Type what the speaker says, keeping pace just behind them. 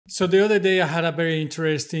So the other day I had a very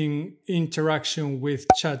interesting interaction with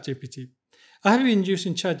ChatGPT. I have been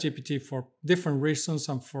using ChatGPT for different reasons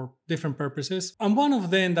and for different purposes. And one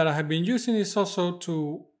of them that I have been using is also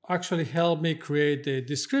to actually help me create the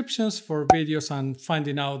descriptions for videos and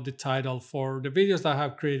finding out the title for the videos that I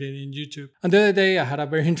have created in YouTube. And the other day I had a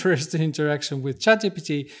very interesting interaction with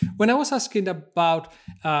ChatGPT when I was asking about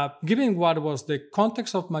giving what was the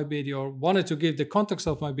context of my video, or wanted to give the context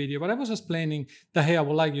of my video, but I was explaining that, hey, I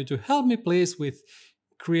would like you to help me please with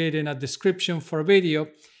creating a description for a video.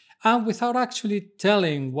 And without actually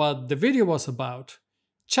telling what the video was about,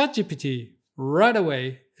 ChatGPT right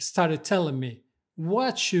away started telling me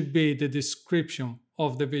what should be the description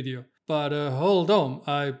of the video. But hold on,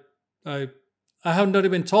 I have not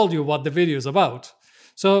even told you what the video is about.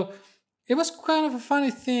 So it was kind of a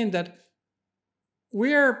funny thing that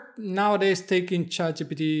we're nowadays taking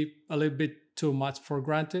ChatGPT a little bit too much for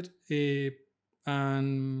granted.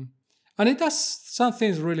 And it does some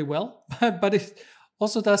things really well, but it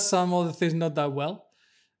also does some other things not that well.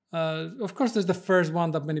 Of course, there's the first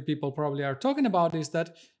one that many people probably are talking about is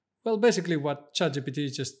that, well, basically what ChatGPT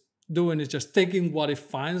is just doing is just taking what it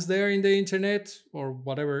finds there in the internet or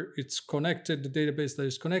whatever it's connected, the database that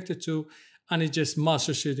it's connected to, and it just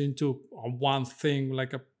masters it into one thing,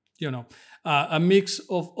 like a mix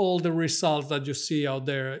of all the results that you see out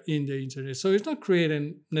there in the internet. So it's not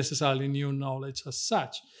creating necessarily new knowledge as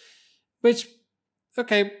such, which,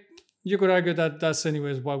 okay, you could argue that that's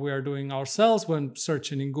anyways what we are doing ourselves when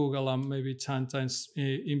searching in Google and maybe sometimes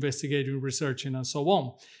investigating, researching, and so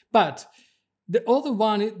on. But the other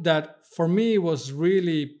one that for me was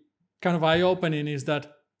really kind of eye-opening is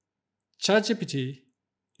that ChatGPT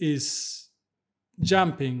is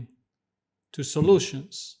jumping to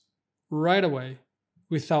solutions right away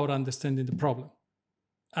without understanding the problem.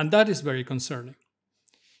 And that is very concerning.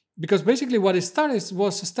 Because basically what it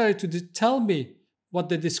started to tell me what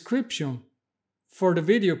the description for the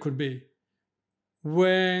video could be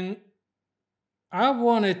when I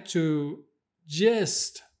wanted to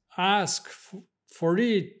just ask for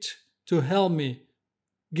it to help me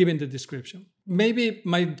giving the description. Maybe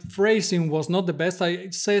my phrasing was not the best. I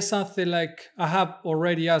say something like, I have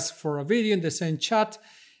already asked for a video in the same chat,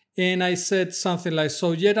 and I said something like,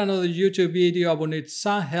 so yet another YouTube video, I will need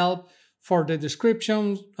some help for the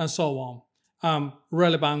description and so on.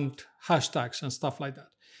 Relevant hashtags and stuff like that.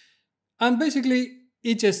 And basically,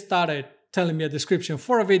 it just started telling me a description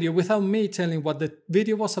for a video without me telling what the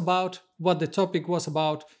video was about, what the topic was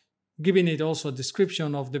about, giving it also a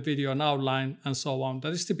description of the video, an outline, and so on.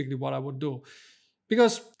 That is typically what I would do.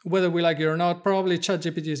 Because whether we like it or not, probably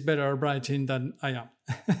ChatGPT is better at writing than I am.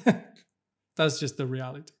 That's just the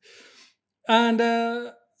reality.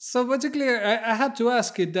 And so basically, I had to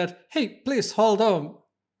ask it that, hey, please hold on.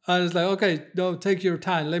 I was like, okay, no, take your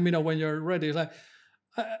time. Let me know when you're ready.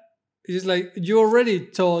 It's like you already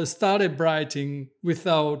started writing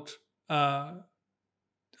without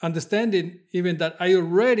understanding even that I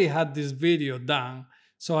already had this video done.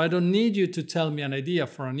 So I don't need you to tell me an idea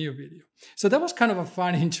for a new video. So that was kind of a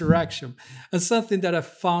fun interaction and something that I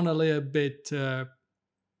found a little bit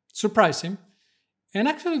surprising. And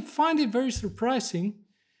actually find it very surprising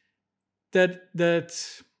that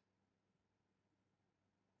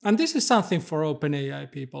and this is something for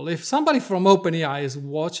OpenAI people. If somebody from OpenAI is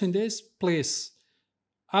watching this, please,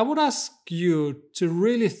 I would ask you to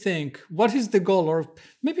really think what is the goal, or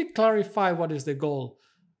maybe clarify what is the goal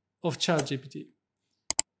of ChatGPT.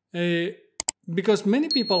 Because many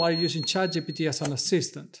people are using ChatGPT as an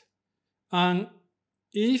assistant. And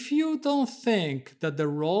if you don't think that the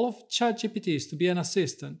role of ChatGPT is to be an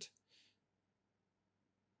assistant,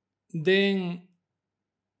 then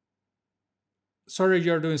sorry,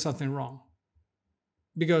 you're doing something wrong.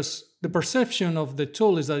 Because the perception of the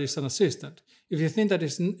tool is that it's an assistant. If you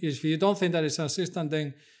don't think that it's an assistant,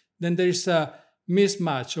 then there is a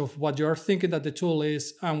mismatch of what you're thinking that the tool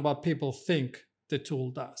is and what people think the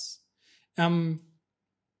tool does. So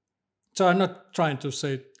I'm not trying to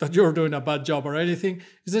say that you're doing a bad job or anything.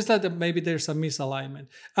 It's just that maybe there's a misalignment.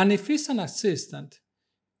 And if it's an assistant,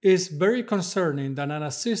 it's very concerning that an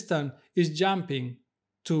assistant is jumping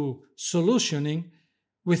to solutioning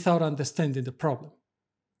without understanding the problem.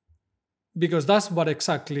 Because that's what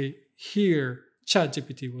exactly here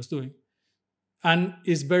ChatGPT was doing. And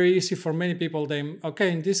it's very easy for many people then,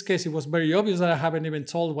 okay, in this case, it was very obvious that I haven't even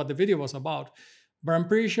told what the video was about. But I'm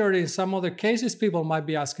pretty sure in some other cases, people might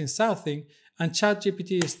be asking something and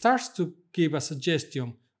ChatGPT starts to give a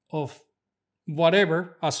suggestion of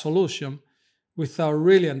whatever, a solution, without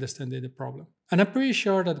really understanding the problem. And I'm pretty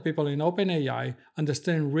sure that the people in OpenAI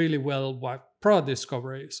understand really well what product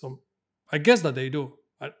discovery is. So I guess that they do.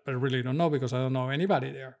 I really don't know because I don't know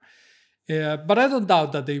anybody there. But I don't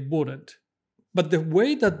doubt that they wouldn't. But the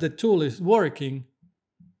way that the tool is working,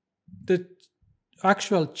 the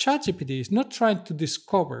actual ChatGPT is not trying to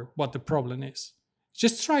discover what the problem is.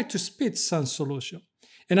 Just try to spit some solution.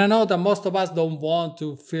 And I know that most of us don't want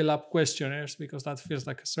to fill up questionnaires because that feels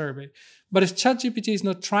like a survey. But if ChatGPT is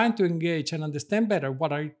not trying to engage and understand better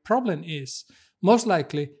what our problem is, most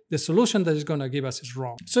likely the solution that it's going to give us is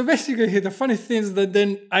wrong. So basically, the funny thing is that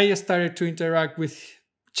then I started to interact with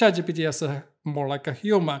ChatGPT as more like a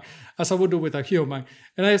human, as I would do with a human.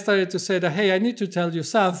 And I started to say that, hey, I need to tell you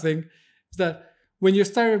something, that when you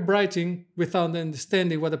started writing without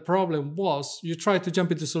understanding what the problem was, you tried to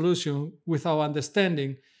jump into solution without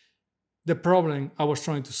understanding the problem I was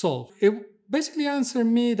trying to solve. It basically answered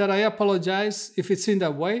me that I apologize if it's in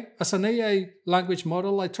that way. As an AI language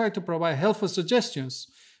model, I try to provide helpful suggestions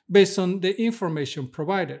based on the information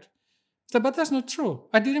provided. But that's not true.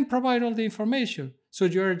 I didn't provide all the information. So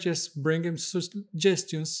you're just bringing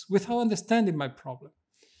suggestions without understanding my problem.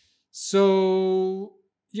 So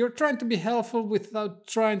you're trying to be helpful without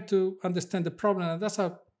trying to understand the problem, and that's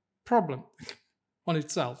a problem on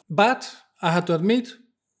itself. But I have to admit,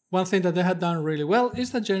 one thing that they had done really well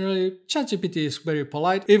is that generally ChatGPT is very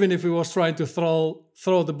polite, even if it was trying to throw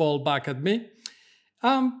the ball back at me.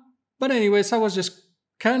 But anyways, I was just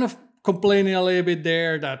kind of complaining a little bit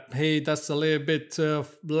there that, hey, that's a little bit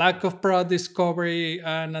of lack of product discovery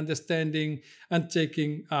and understanding and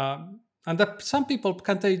taking, and that some people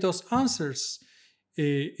can take those answers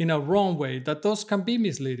in a wrong way, that those can be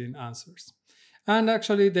misleading answers. And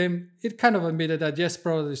actually then it kind of admitted that yes,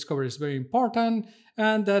 product discovery is very important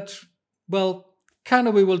and that, well, kind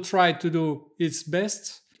of we will try to do its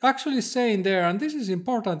best. Actually saying there, and this is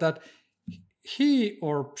important, that he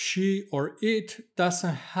or she or it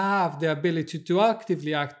doesn't have the ability to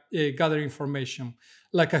actively gather information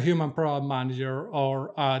like a human product manager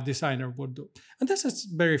or a designer would do. And that's a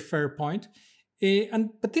very fair point.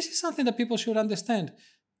 But this is something that people should understand,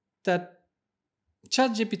 that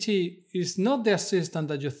ChatGPT is not the assistant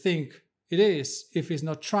that you think it is if it's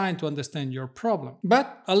not trying to understand your problem.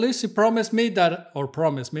 But at least it promised me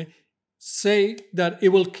say that it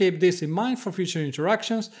will keep this in mind for future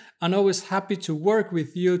interactions and always happy to work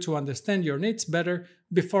with you to understand your needs better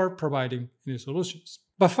before providing any solutions.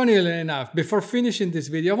 But funnily enough, before finishing this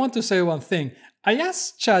video, I want to say one thing. I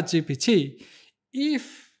asked ChatGPT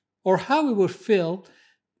how it would feel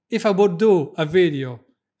if I would do a video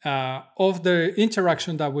of the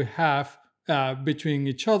interaction that we have between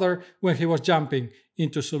each other when he was jumping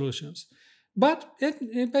into solutions. But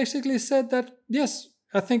it basically said that, yes,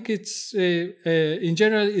 I think it's, in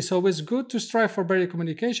general, it's always good to strive for better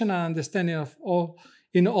communication and understanding of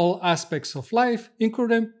in all aspects of life,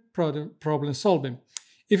 including problem solving.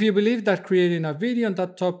 If you believe that creating a video on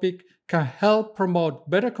that topic can help promote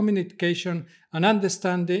better communication and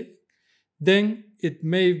understanding, then it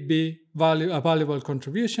may be a valuable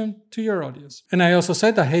contribution to your audience. And I also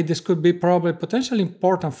said that, hey, this could be probably potentially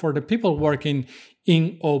important for the people working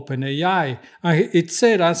in OpenAI. It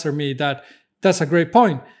answered me that that's a great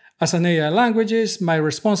point. As an AI languages, my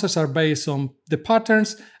responses are based on the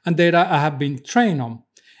patterns and data I have been trained on.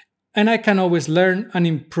 And I can always learn and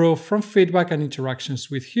improve from feedback and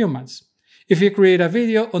interactions with humans. If you create a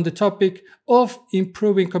video on the topic of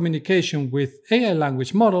improving communication with AI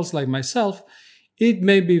language models like myself, it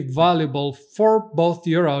may be valuable for both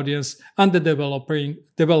your audience and the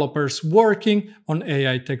developers working on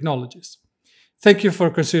AI technologies. Thank you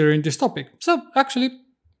for considering this topic. So actually,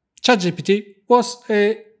 ChatGPT was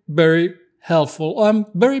very helpful and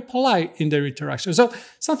very polite in their interaction. So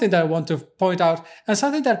something that I want to point out and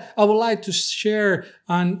something that I would like to share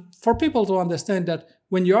and for people to understand that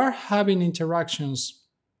when you are having interactions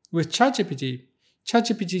with ChatGPT,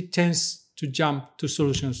 ChatGPT tends to jump to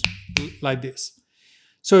solutions like this.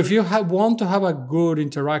 So if you want to have a good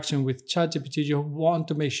interaction with ChatGPT, you want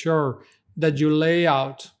to make sure that you lay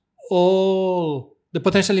out all the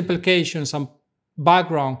potential implications and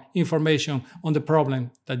background information on the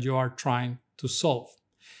problem that you are trying to solve.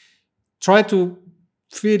 Try to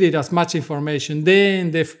feed it as much information,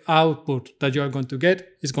 then the output that you are going to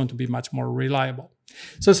get is going to be much more reliable.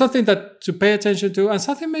 So something that to pay attention to, and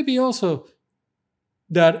something maybe also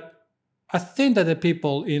that I think that the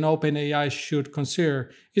people in OpenAI should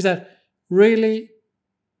consider is that really,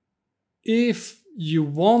 if you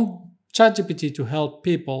want ChatGPT to help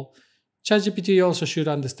people, ChatGPT also should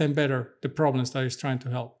understand better the problems that it's trying to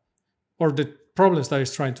help or the problems that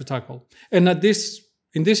it's trying to tackle. And in this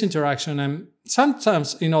interaction and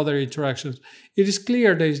sometimes in other interactions, it is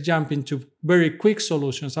clear that it's jumping to very quick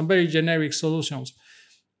solutions and very generic solutions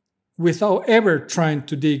without ever trying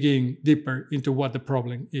to dig in deeper into what the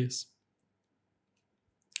problem is.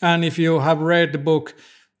 And if you have read the book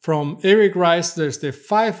from Eric Rice, there's the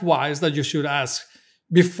 5 whys that you should ask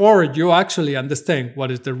before you actually understand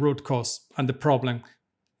what is the root cause and the problem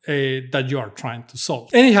that you are trying to solve.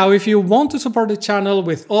 Anyhow, if you want to support the channel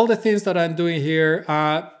with all the things that I'm doing here,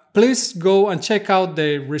 please go and check out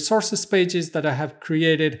the resources pages that I have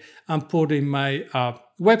created and put in my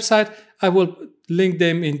website. I will link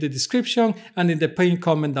them in the description and in the pinned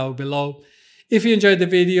comment down below. If you enjoyed the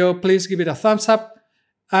video, please give it a thumbs up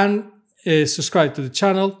and subscribe to the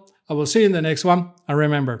channel. I will see you in the next one. And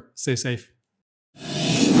remember, stay safe.